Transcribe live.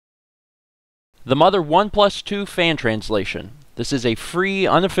The Mother 1+2 fan translation. This is a free,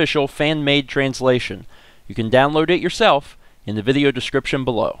 unofficial, fan-made translation. You can download it yourself in the video description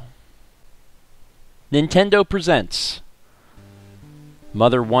below. Nintendo presents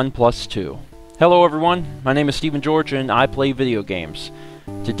Mother 1+2. Hello everyone, my name is Stephen George and I play video games.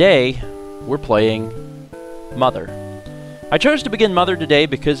 Today, we're playing Mother. I chose to begin Mother today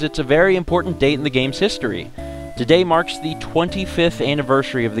because it's a very important date in the game's history. Today marks the 25th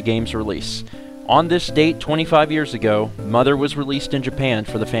anniversary of the game's release. On this date, 25 years ago, Mother was released in Japan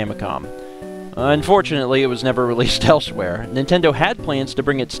for the Famicom. Unfortunately, it was never released elsewhere. Nintendo had plans to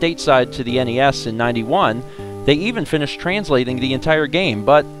bring it stateside to the NES in '91. They even finished translating the entire game,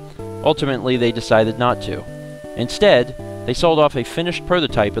 but ultimately they decided not to. Instead, they sold off a finished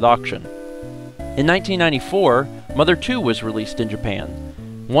prototype at auction. In 1994, Mother 2 was released in Japan.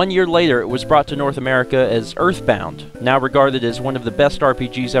 1 year later, it was brought to North America as Earthbound, now regarded as one of the best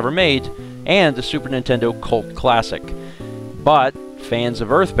RPGs ever made, and a Super Nintendo cult classic. But fans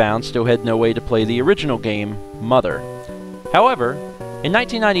of Earthbound still had no way to play the original game, Mother. However, in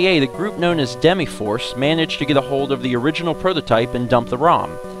 1998, a group known as Demiforce managed to get a hold of the original prototype and dump the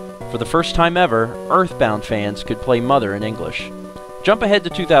ROM. For the first time ever, Earthbound fans could play Mother in English. Jump ahead to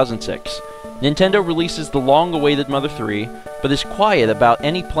 2006. Nintendo releases the long-awaited Mother 3, but is quiet about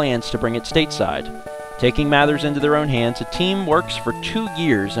any plans to bring it stateside. Taking matters into their own hands, a team works for 2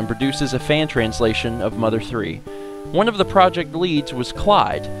 years and produces a fan translation of Mother 3. One of the project leads was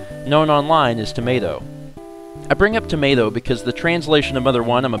Clyde, known online as Tomato. I bring up Tomato because the translation of Mother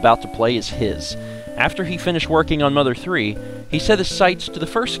 1 I'm about to play is his. After he finished working on Mother 3, he set his sights to the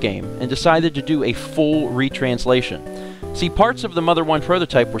first game and decided to do a full retranslation. See, parts of the Mother 1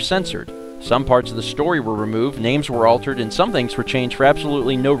 prototype were censored. Some parts of the story were removed, names were altered, and some things were changed for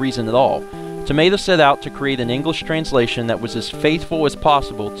absolutely no reason at all. Tomato set out to create an English translation that was as faithful as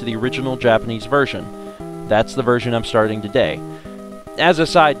possible to the original Japanese version. That's the version I'm starting today. As a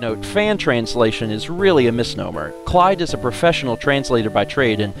side note, fan translation is really a misnomer. Clyde is a professional translator by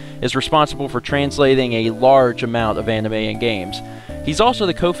trade and is responsible for translating a large amount of anime and games. He's also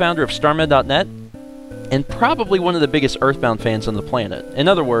the co-founder of Starmed.net and probably one of the biggest Earthbound fans on the planet. In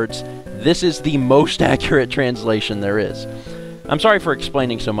other words, this is the most accurate translation there is. I'm sorry for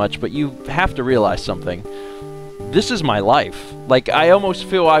explaining so much, but you have to realize something. This is my life. Like, I almost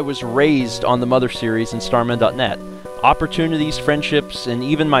feel I was raised on the Mother series and Starman.net. Opportunities, friendships, and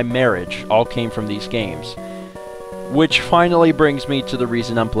even my marriage all came from these games. Which finally brings me to the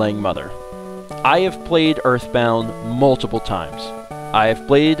reason I'm playing Mother. I have played Earthbound multiple times. I have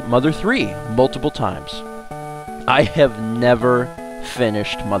played Mother 3 multiple times. I have never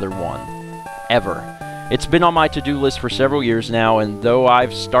finished Mother 1. Ever. It's been on my to-do list for several years now, and though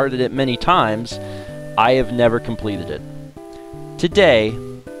I've started it many times, I have never completed it. Today,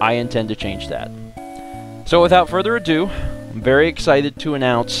 I intend to change that. So without further ado, I'm very excited to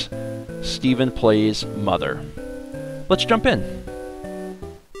announce StephenPlays Mother. Let's jump in.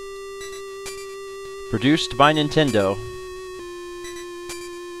 Produced by Nintendo.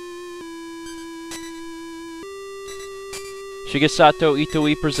 Shigesato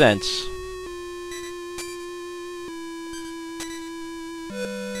Itoi presents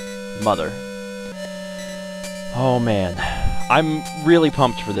Mother. Oh man, I'm really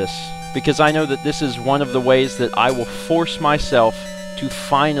pumped for this, because I know that this is one of the ways that I will force myself to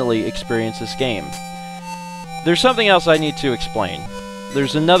finally experience this game. There's something else I need to explain.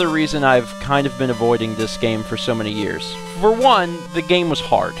 There's another reason I've kind of been avoiding this game for so many years. For one, the game was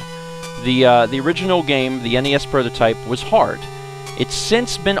hard. The original game, the NES prototype, was hard. It's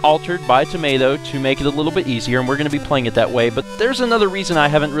since been altered by Tomato to make it a little bit easier, and we're going to be playing it that way, but there's another reason I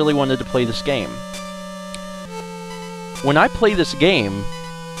haven't really wanted to play this game. When I play this game,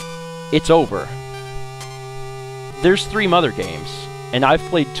 it's over. There's 3 Mother games, and I've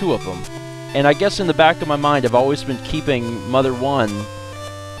played 2 of them, and I guess in the back of my mind I've always been keeping Mother 1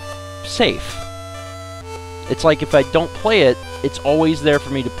 safe. It's like if I don't play it, it's always there for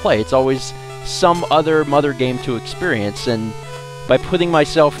me to play. It's always some other Mother game to experience, and by putting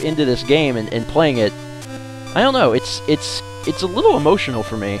myself into this game and playing it, I don't know, it's a little emotional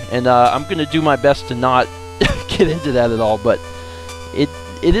for me, and I'm going to do my best to not get into that at all, but it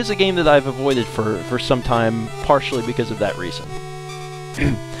is a game that I've avoided for some time, partially because of that reason.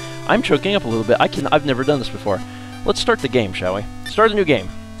 I'm choking up a little bit. I've never done this before. Let's start the game, shall we? Start a new game.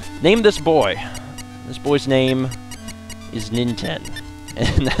 Name this boy. This boy's name is Ninten,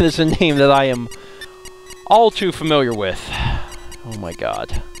 and that is a name that I am all too familiar with. Oh my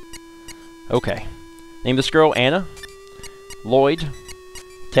god. Okay. Name this girl Anna, Lloyd,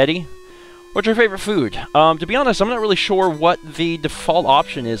 Teddy. What's your favorite food? To be honest, I'm not really sure what the default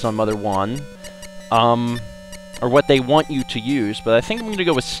option is on Mother 1. or what they want you to use, but I think I'm going to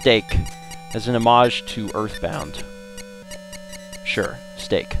go with steak as an homage to Earthbound. Sure,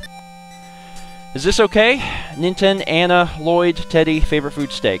 steak. Is this okay? Ninten, Anna, Lloyd, Teddy, favorite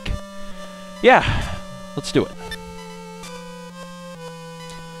food, steak. Yeah, let's do it.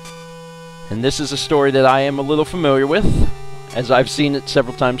 And this is a story that I am a little familiar with, as I've seen it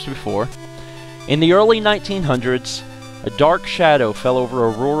several times before. In the early 1900s, a dark shadow fell over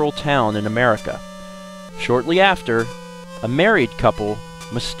a rural town in America. Shortly after, a married couple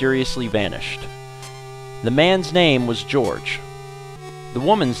mysteriously vanished. The man's name was George. The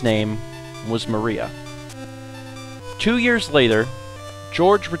woman's name was Maria. 2 years later,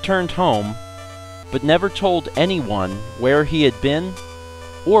 George returned home, but never told anyone where he had been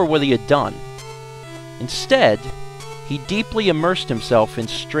or what he had done. Instead, he deeply immersed himself in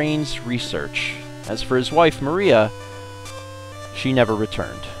strange research. As for his wife, Maria, she never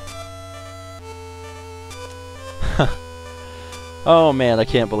returned. Oh man, I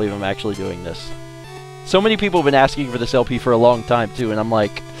can't believe I'm actually doing this. So many people have been asking for this LP for a long time too, and I'm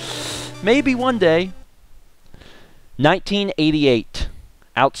like, maybe one day. 1988,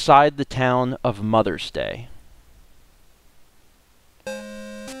 outside the town of Mother's Day.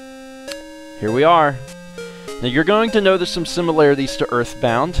 Here we are. Now you're going to notice some similarities to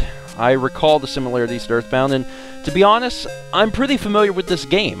Earthbound. I recall the similarities to Earthbound, and to be honest, I'm pretty familiar with this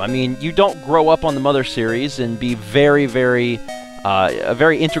game. I mean, you don't grow up on the Mother series and be a very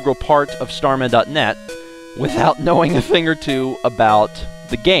integral part of Starman.net without knowing a thing or two about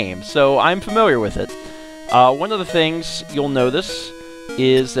the game, so I'm familiar with it. One of the things you'll notice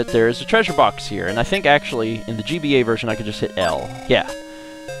is that there's a treasure box here, and I think actually in the GBA version I could just hit L. Yeah.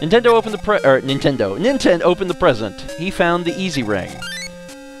 Nintendo opened the present. He found the easy ring.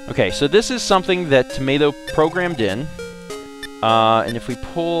 Okay, so this is something that Tomato programmed in, and if we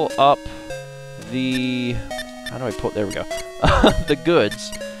pull up the... How do I pull... There we go. The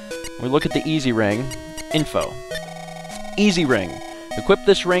goods. We look at the easy ring. Info. Easy ring. Equip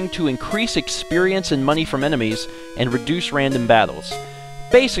this ring to increase experience and money from enemies and reduce random battles.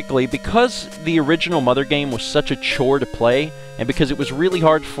 Basically, because the original Mother game was such a chore to play, and because it was really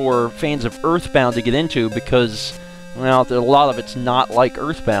hard for fans of Earthbound to get into because, well, a lot of it's not like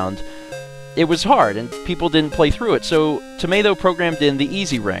Earthbound, it was hard, and people didn't play through it, so Tomato programmed in the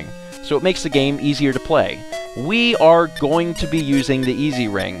easy ring, so it makes the game easier to play. We are going to be using the easy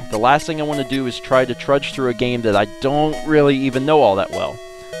ring. The last thing I want to do is try to trudge through a game that I don't really even know all that well.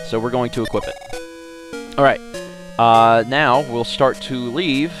 So we're going to equip it. Alright, now we'll start to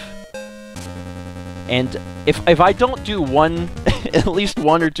leave. And if I don't do at least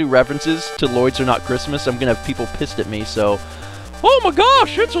one or two references to Lloyd's Are Not Christmas, I'm going to have people pissed at me, so... Oh my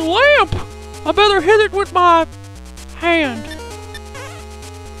gosh, it's a lamp! I better hit it with my hand.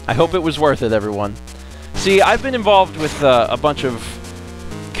 I hope it was worth it, everyone. See, I've been involved with a bunch of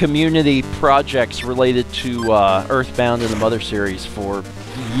community projects related to Earthbound and the Mother series for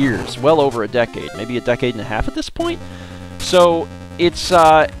years, well over a decade, maybe a decade and a half at this point. So it's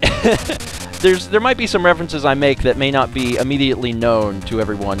there might be some references I make that may not be immediately known to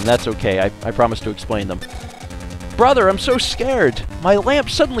everyone, and that's okay. I promise to explain them. Brother, I'm so scared. My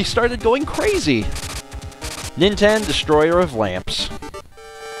lamp suddenly started going crazy. Ninten, destroyer of lamps.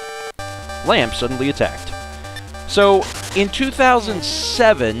 Lamp suddenly attacked. So, in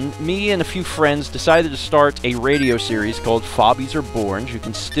 2007, me and a few friends decided to start a radio series called Fobbies Are Borns. You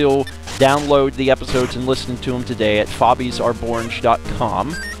can still download the episodes and listen to them today at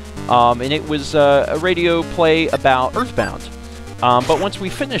fobbiesareborns.com. And it was a radio play about Earthbound. But once we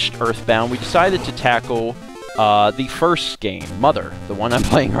finished Earthbound, we decided to tackle the first game, Mother, the one I'm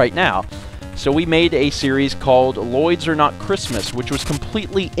playing right now. So we made a series called Lloyd's Are Not Christmas, which was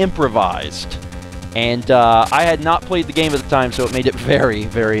completely improvised. And I had not played the game at the time, so it made it very,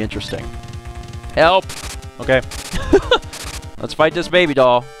 very interesting. Help! Okay. Let's fight this baby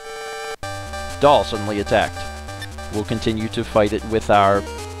doll. Doll suddenly attacked. We'll continue to fight it with our,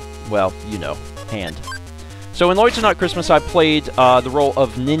 well, you know, hand. So in Lloyd's Are Not Christmas, I played the role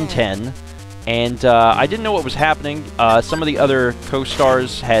of Ninten, and I didn't know what was happening. Some of the other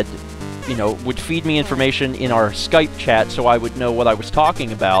co-stars had... would feed me information in our Skype chat so I would know what I was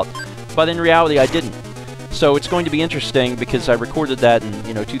talking about, but in reality I didn't. So it's going to be interesting because I recorded that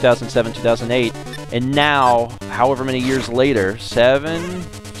in, 2007, 2008, and now, however many years later,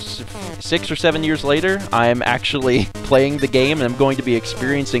 6 or 7 years later, I'm actually playing the game and I'm going to be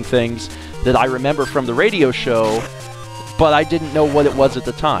experiencing things that I remember from the radio show, but I didn't know what it was at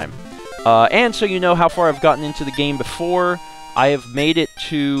the time. And so you know how far I've gotten into the game before, I have made it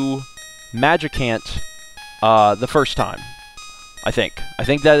to Magicant the first time, I think. I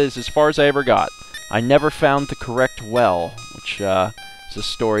think that is as far as I ever got. I never found the correct well, which is a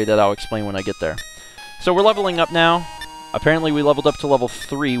story that I'll explain when I get there. So we're leveling up now. Apparently we leveled up to level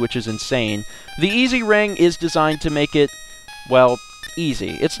 3, which is insane. The easy ring is designed to make it, well, easy.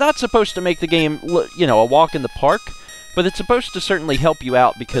 It's not supposed to make the game, you know, a walk in the park, but it's supposed to certainly help you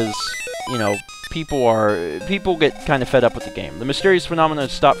out because, you know, people get kind of fed up with the game. The mysterious phenomenon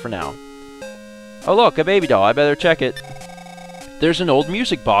has stopped for now. Oh look, a baby doll. I better check it. There's an old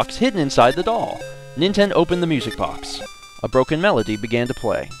music box hidden inside the doll. Nintendo opened the music box. A broken melody began to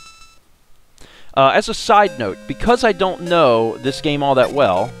play. As a side note, because I don't know this game all that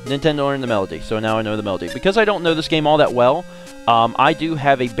well, Nintendo learned the melody, so now I know the melody. Because I don't know this game all that well, I do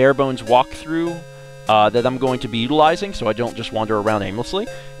have a bare-bones walkthrough that I'm going to be utilizing, so I don't just wander around aimlessly.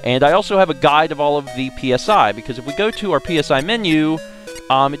 And I also have a guide of all of the PSI, because if we go to our PSI menu,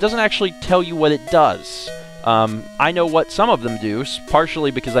 it doesn't actually tell you what it does. I know what some of them do, partially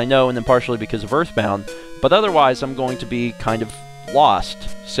because I know, and then partially because of Earthbound, but otherwise I'm going to be kind of lost.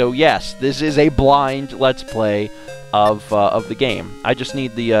 So yes, this is a blind Let's Play of the game. I just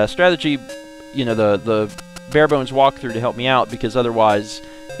need the strategy, you know, the bare-bones walkthrough to help me out, because otherwise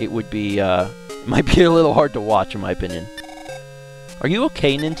it would be, it might be a little hard to watch, in my opinion. Are you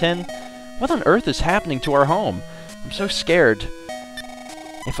okay, Nintendo? What on earth is happening to our home? I'm so scared.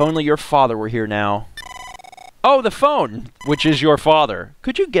 If only your father were here now. Oh, the phone! Which is your father.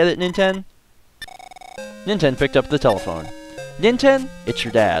 Could you get it, Nintendo? Nintendo picked up the telephone. Nintendo? It's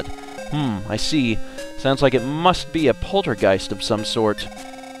your dad. I see. Sounds like it must be a poltergeist of some sort.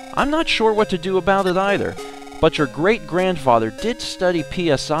 I'm not sure what to do about it either, but your great-grandfather did study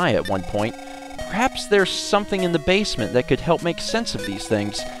PSI at one point. Perhaps there's something in the basement that could help make sense of these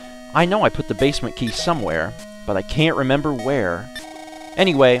things. I know I put the basement key somewhere, but I can't remember where.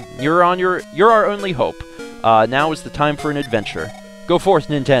 Anyway, you're our only hope. Now is the time for an adventure. Go forth,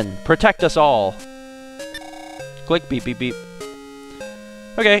 Nintendo. Protect us all. Click, beep, beep, beep.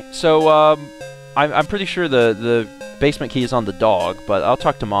 Okay, so, I'm pretty sure the basement key is on the dog, but I'll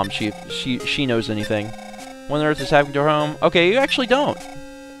talk to Mom, if she knows anything. What on earth is happening to her home? Okay, you actually don't.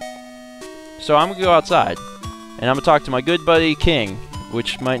 So I'm gonna go outside, and I'm gonna talk to my good buddy, King,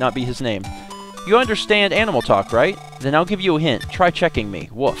 which might not be his name. You understand animal talk, right? Then I'll give you a hint. Try checking me.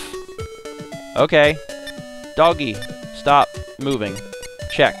 Woof. Okay. Doggy, stop moving.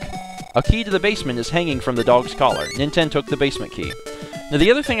 Check. A key to the basement is hanging from the dog's collar. Nintendo took the basement key. Now,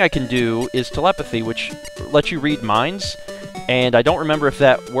 the other thing I can do is telepathy, which lets you read minds, and I don't remember if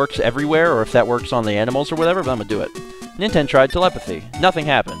that works everywhere or if that works on the animals or whatever, but I'm gonna do it. Nintendo tried telepathy. Nothing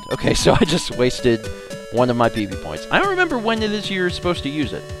happened. Okay, so I just wasted one of my PV points. I don't remember when it is you're supposed to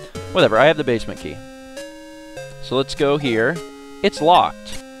use it. Whatever, I have the basement key. So let's go here. It's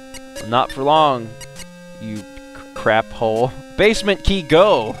locked. Not for long, you crap hole. Basement key,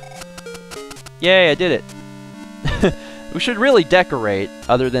 go! Yay, I did it. We should really decorate,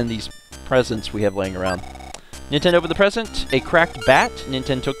 other than these presents we have laying around. Nintendo opened the present. A cracked bat.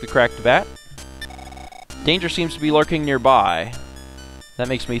 Nintendo took the cracked bat. Danger seems to be lurking nearby. That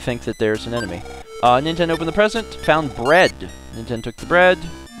makes me think that there's an enemy. Nintendo opened the present. Found bread. Nintendo took the bread.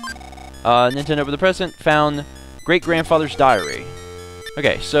 Nintendo opened the present. Found great-grandfather's diary.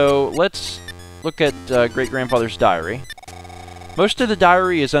 Okay, so let's look at great-grandfather's diary. Most of the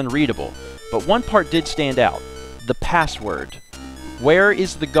diary is unreadable, but one part did stand out. The password. Where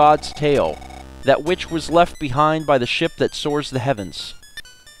is the god's tale? That which was left behind by the ship that soars the heavens.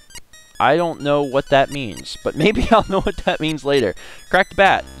 I don't know what that means, but maybe I'll know what that means later. Cracked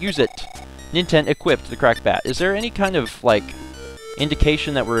bat. Use it. Nintendo equipped the cracked bat. Is there any kind of, like,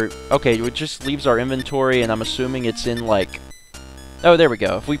 indication that we're... Okay, it just leaves our inventory, and I'm assuming it's in, like... Oh, there we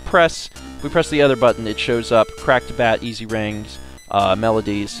go. If we press the other button, it shows up. Cracked bat, easy rings,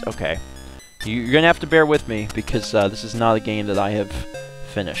 melodies. Okay. You're gonna have to bear with me, because this is not a game that I have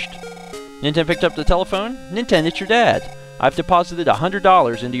finished. Nintendo picked up the telephone. Nintendo, it's your dad. I've deposited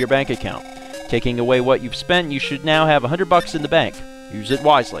 $100 into your bank account. Taking away what you've spent, you should now have $100 in the bank. Use it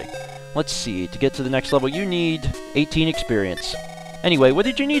wisely. Let's see, to get to the next level, you need 18 experience. Anyway, what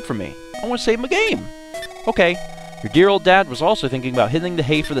did you need from me? I want to save my game. Okay. Your dear old dad was also thinking about hitting the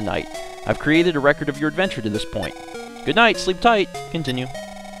hay for the night. I've created a record of your adventure to this point. Good night, sleep tight. Continue.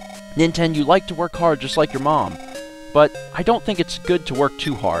 Nintendo, you like to work hard just like your mom. But I don't think it's good to work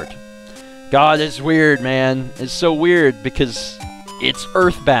too hard. God, it's weird, man. It's so weird because it's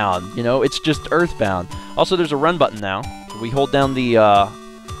Earthbound, you know? It's just Earthbound. Also, there's a run button now. We hold down the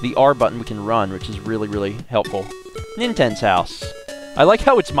R button, we can run, which is really, really helpful. Nintendo's house. I like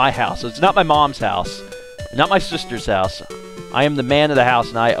how it's my house. It's not my mom's house. Not my sister's house. I am the man of the house,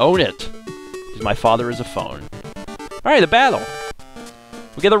 and I own it. Because my father is a phone. Alright, the battle.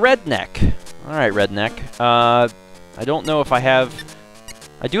 We get a redneck. Alright, Redneck. I don't know if I have...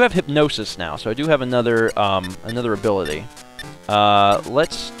 I do have Hypnosis now, so I do have another, another ability.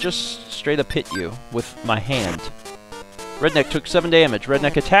 Let's just straight up hit you with my hand. Redneck took 7 damage.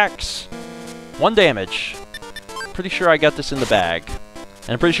 Redneck attacks. 1 damage. Pretty sure I got this in the bag.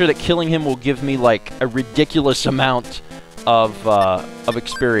 And I'm pretty sure that killing him will give me, like, a ridiculous amount of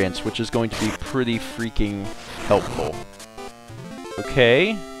experience, which is going to be pretty freaking helpful.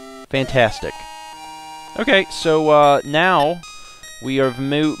 Okay. Fantastic. Okay, so, now we have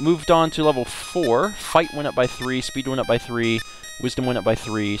moved on to level 4. Fight went up by 3, speed went up by 3, wisdom went up by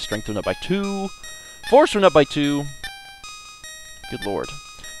 3, strength went up by 2, force went up by 2. Good lord.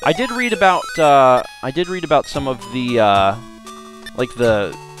 I did read about some of the, like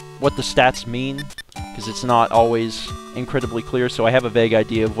what the stats mean, because it's not always incredibly clear, so I have a vague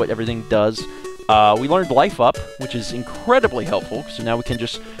idea of what everything does. We learned Life Up, which is incredibly helpful, so now we can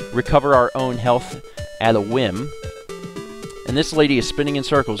just recover our own health at a whim. And this lady is spinning in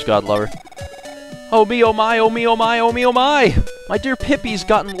circles, God love her. Oh me, oh my, oh me, oh my, oh me, oh my! My dear Pippi's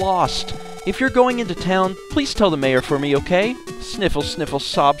gotten lost. If you're going into town, please tell the mayor for me, okay? Sniffle, sniffle,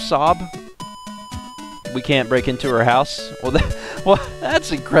 sob, sob. We can't break into her house? Well,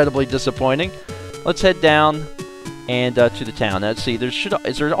 that's incredibly disappointing. Let's head down and to the town. Now, let's see,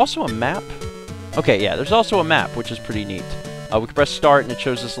 is there also a map? Okay, yeah, there's also a map, which is pretty neat. We can press start and it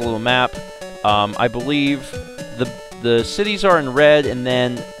shows us a little map. I believe the cities are in red, and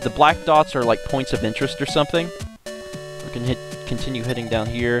then the black dots are like points of interest or something. We can continue heading down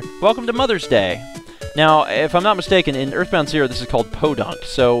here. Welcome to Mother's Day. Now, if I'm not mistaken, in Earthbound 0, this is called Podunk.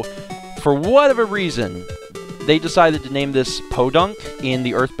 So, for whatever reason, they decided to name this Podunk in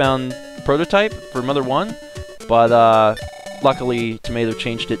the Earthbound prototype for Mother 1. But, luckily, Tomato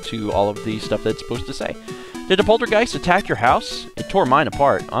changed it to all of the stuff that's supposed to say. Did a poltergeist attack your house? It tore mine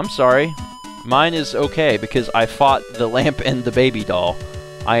apart. I'm sorry. Mine is okay, because I fought the lamp and the baby doll.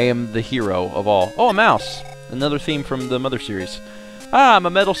 I am the hero of all. Oh, a mouse! Another theme from the Mother series. Ah, I'm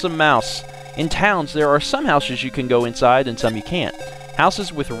a meddlesome mouse. In towns, there are some houses you can go inside and some you can't.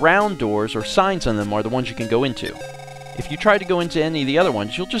 Houses with round doors or signs on them are the ones you can go into. If you try to go into any of the other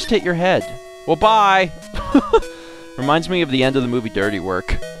ones, you'll just hit your head. Well, bye! Reminds me of the end of the movie Dirty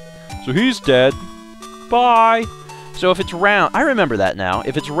Work. So he's dead. Bye! So if it's round, I remember that now.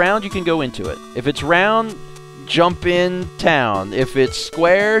 If it's round, you can go into it. If it's round, jump in town. If it's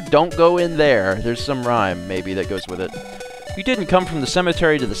square, don't go in there. There's some rhyme, maybe, that goes with it. You didn't come from the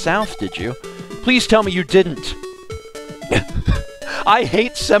cemetery to the south, did you? Please tell me you didn't. I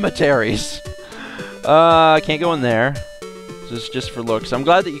hate cemeteries. I can't go in there. This is just for looks. I'm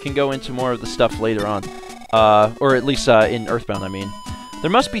glad that you can go into more of the stuff later on. Or at least in Earthbound, I mean.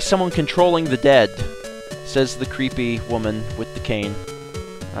 There must be someone controlling the dead, says the creepy woman with the cane.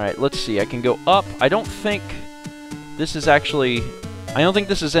 Alright, let's see. I can go up. I don't think this is actually... I don't think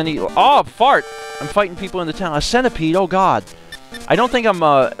this is any... Oh, fart! I'm fighting people in the town. A centipede, oh god. I don't think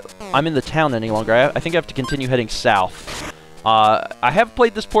I'm in the town any longer. I think I have to continue heading south. I have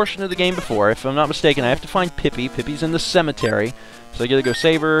played this portion of the game before. If I'm not mistaken, I have to find Pippi. Pippi's in the cemetery. So I gotta go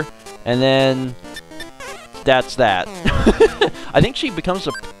save her, and then... that's that. I think she becomes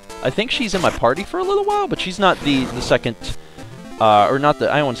a... I think she's in my party for a little while, but she's not the second... or not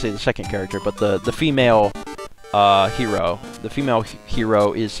the... I don't want to say the second character, but the female hero. The female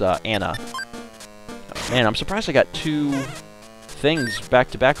hero is Anna. Oh, man, I'm surprised I got 2 things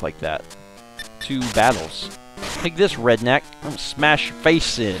back-to-back like that. 2 battles. Take this, redneck. I'm gonna smash your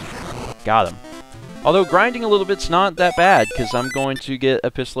face in. Got him. Although grinding a little bit's not that bad, because I'm going to get a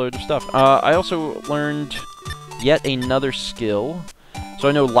piss load of stuff. I also learned yet another skill. So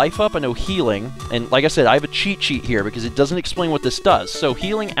I know Life Up, I know Healing, and like I said, I have a cheat sheet here because it doesn't explain what this does. So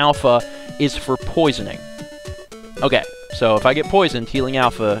Healing Alpha is for poisoning. Okay, so if I get poisoned, Healing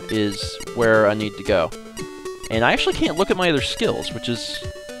Alpha is where I need to go. And I actually can't look at my other skills, which is...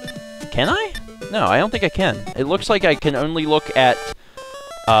 Can I? No, I don't think I can. It looks like I can only look at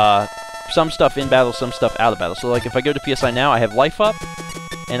some stuff in battle, some stuff out of battle. So like if I go to PSI now, I have Life Up,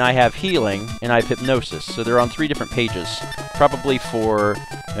 and I have Healing, and I have Hypnosis. So they're on 3 different pages. Probably for,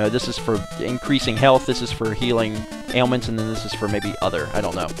 this is for increasing health, this is for healing ailments, and then this is for maybe other. I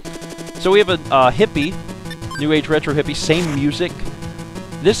don't know. So we have a hippie, New Age Retro hippie, same music.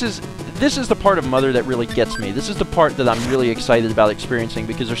 This is the part of Mother that really gets me. This is the part that I'm really excited about experiencing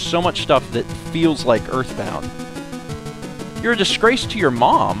because there's so much stuff that feels like Earthbound. You're a disgrace to your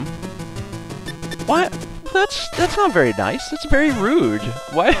mom? What? That's not very nice. That's very rude.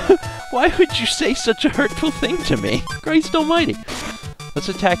 Why would you say such a hurtful thing to me? Christ almighty. Let's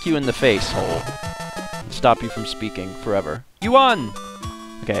attack you in the face, hole. Stop you from speaking forever. You won!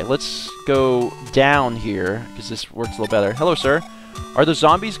 Okay, let's go down here, because this works a little better. Hello, sir. Are the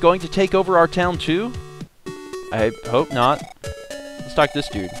zombies going to take over our town, too? I hope not. Let's talk to this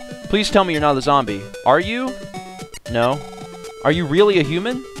dude. Please tell me you're not a zombie. Are you? No. Are you really a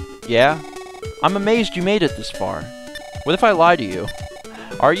human? Yeah. I'm amazed you made it this far. What if I lie to you?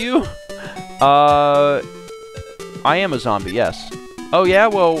 Are you? I am a zombie, yes. Oh yeah?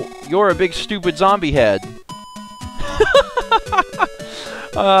 Well, you're a big stupid zombie head.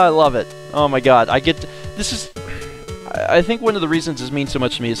 I love it. Oh my god. This is... I think one of the reasons this means so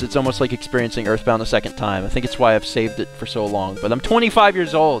much to me is it's almost like experiencing Earthbound a second time. I think it's why I've saved it for so long. But I'm 25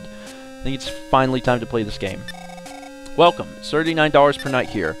 years old. I think it's finally time to play this game. Welcome. It's $39 per night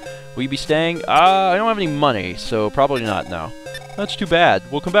here. Will you be staying? I don't have any money, so probably not, no. That's too bad.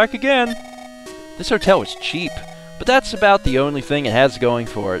 We'll come back again. This hotel is cheap, but that's about the only thing it has going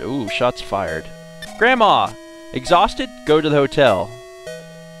for it. Ooh, shots fired. Grandma! Exhausted? Go to the hotel.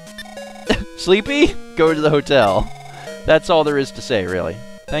 Sleepy? Go to the hotel. That's all there is to say, really.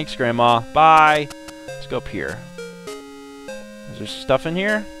 Thanks, Grandma. Bye. Let's go up here. Is there stuff in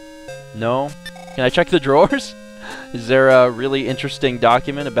here? No. Can I check the drawers? Is there a really interesting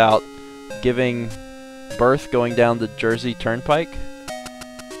document about giving birth going down the Jersey Turnpike?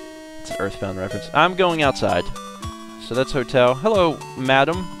 It's an Earthbound reference. I'm going outside. So that's hotel. Hello,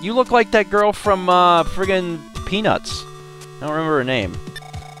 madam. You look like that girl from, friggin' Peanuts. I don't remember her name.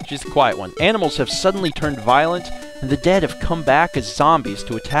 She's the quiet one. Animals have suddenly turned violent, and the dead have come back as zombies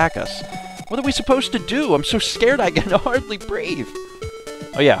to attack us. What are we supposed to do? I'm so scared I can hardly breathe.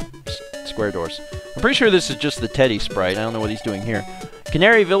 Oh yeah, square doors. I'm pretty sure this is just the Teddy sprite. I don't know what he's doing here.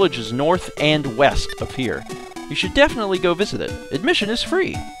 Canary Village is north and west of here. You should definitely go visit it. Admission is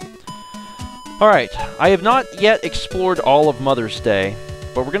free. Alright, I have not yet explored all of Mother's Day,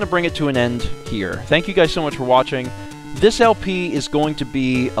 but we're going to bring it to an end here. Thank you guys so much for watching. This LP is going to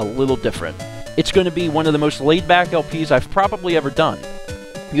be a little different. It's going to be one of the most laid-back LPs I've probably ever done.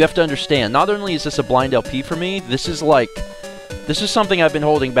 You have to understand, not only is this a blind LP for me, this is something I've been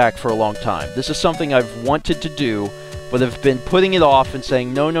holding back for a long time. This is something I've wanted to do, but have been putting it off and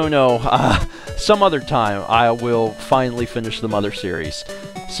saying, no, some other time I will finally finish the Mother series.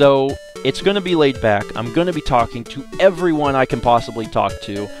 So, it's going to be laid back. I'm going to be talking to everyone I can possibly talk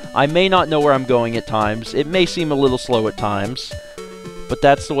to. I may not know where I'm going at times. It may seem a little slow at times, but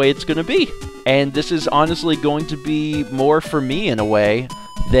that's the way it's going to be. And this is honestly going to be more for me, in a way,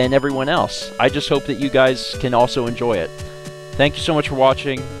 than everyone else. I just hope that you guys can also enjoy it. Thank you so much for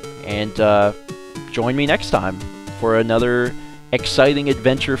watching, and join me next time for another exciting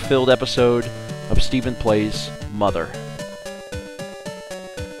adventure-filled episode of Stephen Plays Mother.